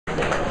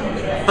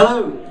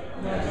Hello!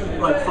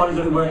 Right, finally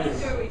got it working.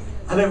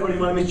 Hello everybody,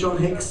 my name is Jon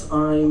Hicks.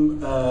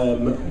 I'm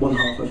one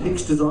half of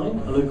Hicks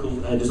Design, a local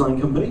design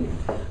company.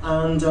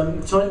 And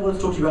tonight I want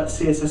to talk to you about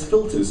CSS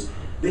Filters.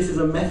 This is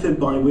a method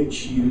by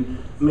which you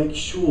make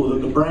sure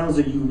that the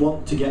browser you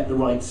want to get the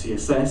right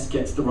CSS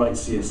gets the right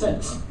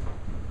CSS.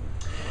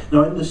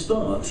 Now in the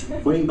start,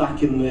 way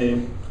back in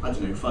the, I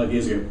don't know, 5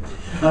 years ago,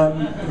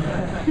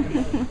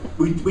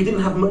 we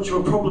didn't have much of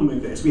a problem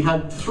with this. We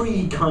had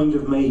three kind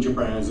of major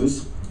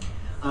browsers,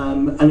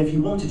 and if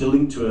you wanted to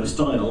link to a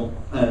style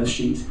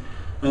sheet,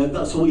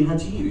 that's all you had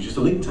to use, just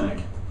a link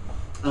tag.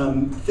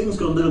 Things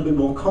got a little bit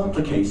more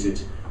complicated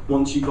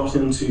once you got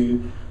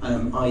into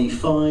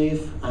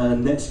IE5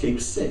 and Netscape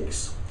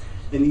 6,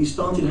 and you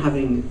started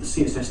having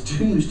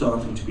CSS2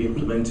 starting to be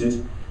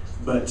implemented,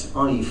 but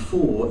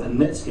IE4 and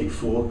Netscape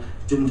 4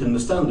 didn't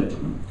understand it.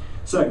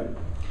 So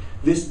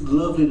this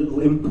lovely little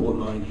import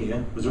line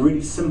here was a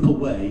really simple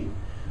way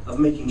of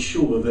making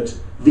sure that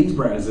these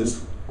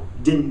browsers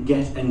didn't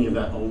get any of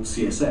that old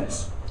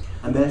CSS,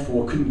 and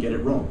therefore couldn't get it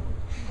wrong.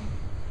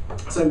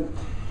 So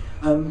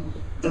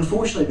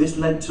unfortunately this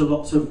led to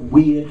lots of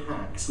weird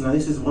hacks. Now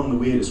this is one of the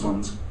weirdest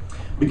ones,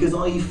 because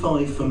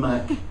IE5 for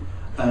Mac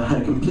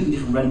had a completely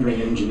different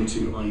rendering engine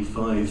to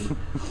IE5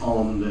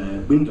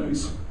 on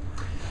Windows.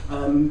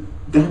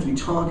 They had to be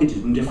targeted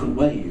in different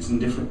ways, and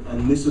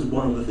this is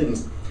one of the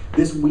things.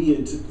 This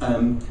weird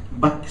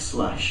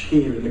backslash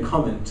here in the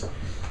comment,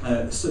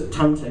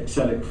 Tantec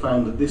Select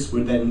found that this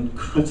would then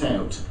cut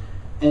out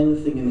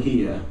anything in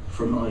here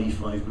from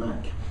IE5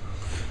 Mac.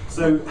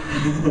 So,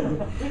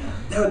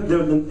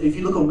 if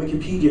you look on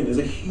Wikipedia, there's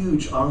a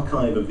huge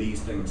archive of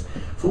these things.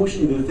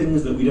 Fortunately, they're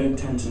things that we don't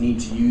tend to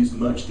need to use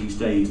much these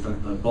days,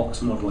 like the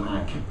box model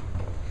hack.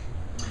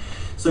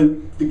 So,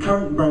 the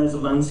current browser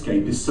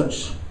landscape is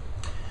such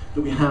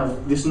that we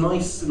have this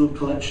nice little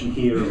collection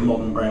here of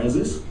modern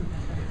browsers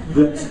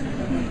that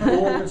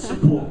all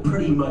support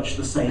pretty much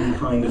the same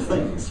kind of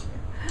things.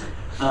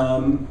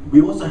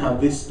 We also have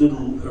this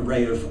little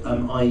array of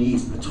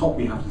IEs at the top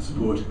we have to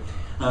support.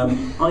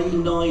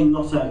 IE9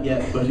 not out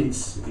yet, but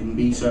it's in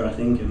beta, I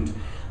think, and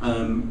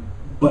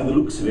by the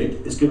looks of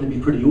it, it's going to be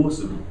pretty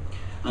awesome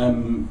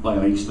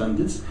by IE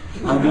standards.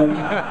 And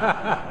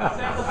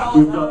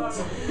we've got,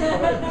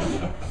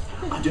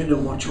 I don't know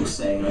what you're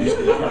saying, I'm just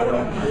going to carry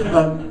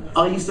on.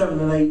 IE7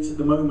 and 8 at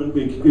the moment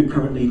we're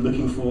currently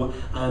looking for,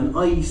 and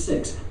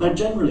IE6. Now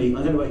generally,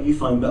 I don't know what you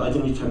find, but I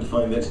generally tend to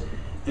find that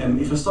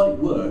if a site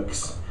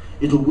works,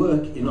 it'll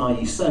work in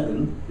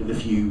IE7 with a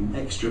few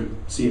extra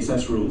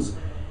CSS rules.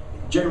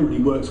 Generally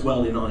works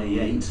well in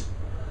IE8,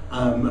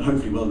 and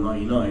hopefully well in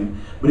IE9,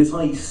 but it's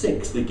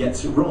IE6 that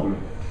gets it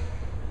wrong.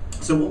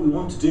 So what we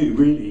want to do,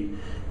 really,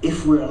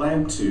 if we're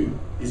allowed to,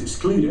 is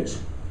exclude it.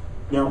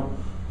 Now,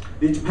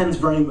 it depends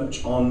very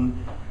much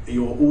on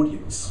your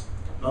audience.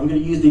 I'm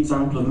going to use the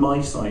example of my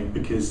site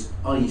because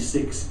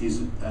IE6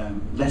 is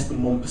less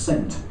than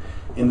 1%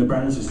 in the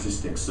browser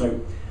statistics, so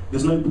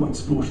there's no point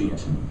supporting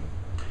it.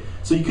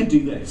 So you could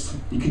do this.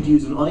 You could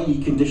use an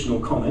IE conditional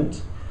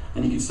comment,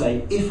 and you could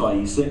say, if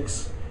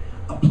IE6,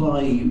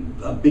 apply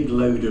a big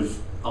load of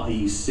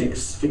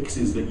IE6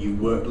 fixes that you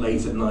work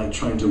late at night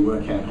trying to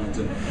work out how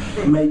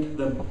to make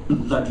the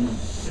bloody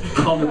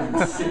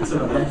column sit to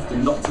the left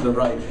and not to the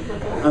right.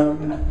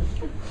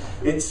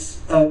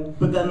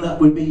 But then that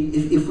would be,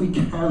 if we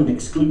can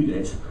exclude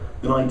it,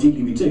 then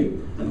ideally we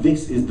do. And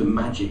this is the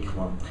magic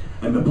one.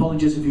 And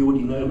apologies if you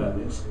already know about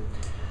this.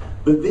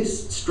 But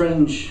this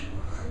strange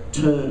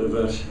turd of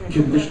a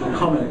conditional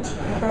comment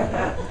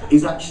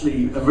is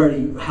actually a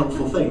very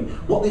helpful thing.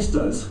 What this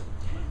does,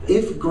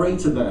 if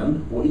greater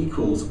than or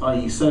equals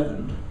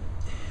IE7,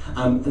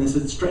 and there's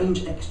a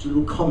strange extra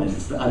little comment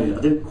that added.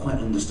 I don't quite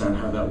understand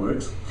how that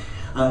works,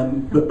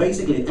 but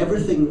basically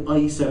everything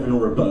IE7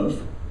 or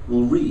above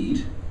will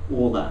read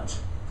all that.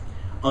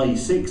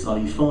 IE6,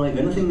 IE5,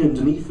 anything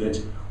underneath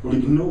it will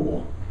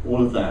ignore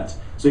all of that.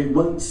 So it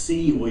won't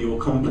see all your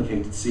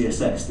complicated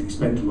CSS that you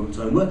spent a long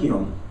time working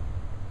on.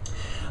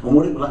 And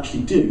what it will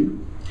actually do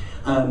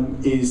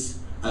is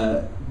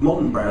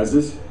modern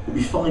browsers will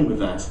be fine with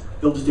that.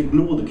 They'll just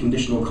ignore the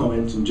conditional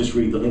comment and just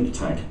read the link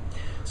tag.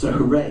 So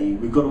hooray,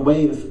 we've got a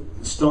way of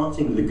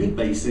starting with a good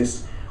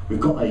basis.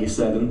 We've got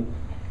IE7.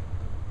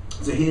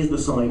 So here's the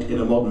site in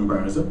a modern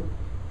browser.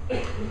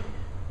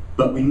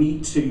 But we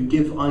need to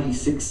give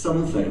IE6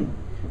 something.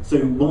 So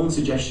one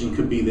suggestion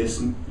could be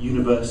this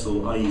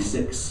universal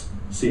IE6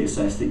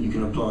 CSS that you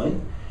can apply,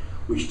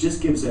 which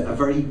just gives it a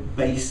very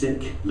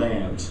basic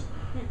layout.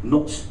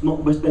 Not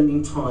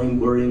spending time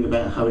worrying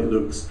about how it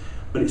looks,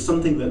 but it's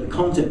something that the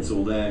content's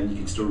all there and you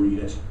can still read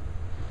it.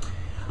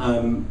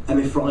 And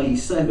if for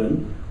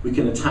IE7, we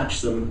can attach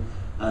some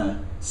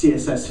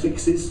CSS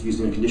fixes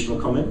using a conditional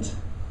comment.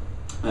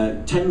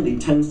 Generally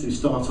tends to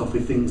start off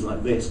with things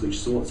like this, which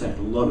sorts out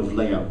a lot of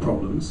layout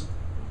problems.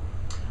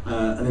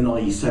 And then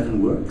IE7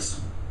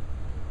 works.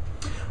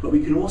 But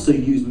we can also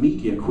use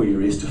media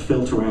queries to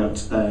filter out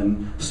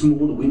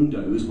smaller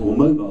windows or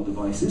mobile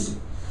devices.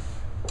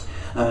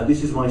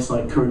 This is my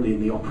site currently in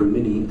the Opera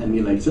Mini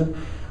emulator,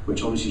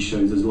 which obviously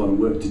shows there's a lot of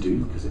work to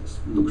do because it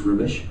looks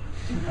rubbish.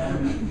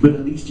 But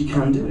at least you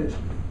can do it.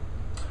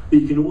 But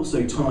you can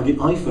also target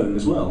iPhone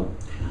as well,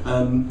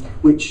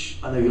 which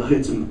I know I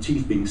heard some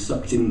teeth being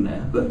sucked in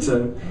there, but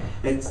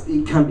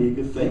it can be a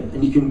good thing,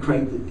 and you can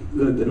create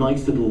the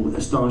nice little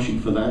star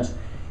sheet for that.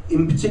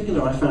 In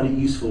particular, I found it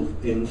useful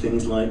in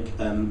things like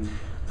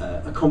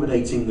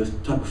accommodating the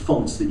type of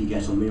fonts that you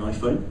get on the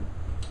iPhone.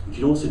 You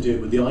can also do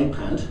it with the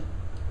iPad.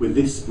 With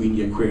this, we can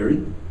get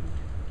query,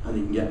 and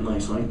you can get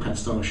nice iPad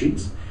star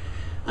sheets.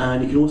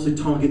 And you can also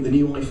target the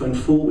new iPhone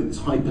 4 with its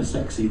hyper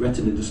sexy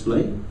Retina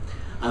display,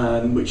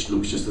 which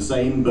looks just the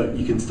same, but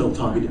you can still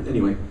target it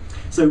anyway.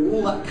 So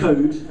all that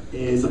code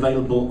is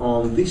available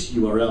on this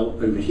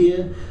URL over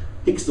here,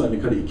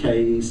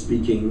 Hicks.MOV,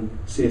 speaking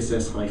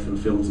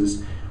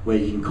CSS-filters, where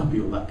you can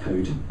copy all that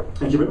code.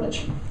 Thank you very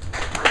much.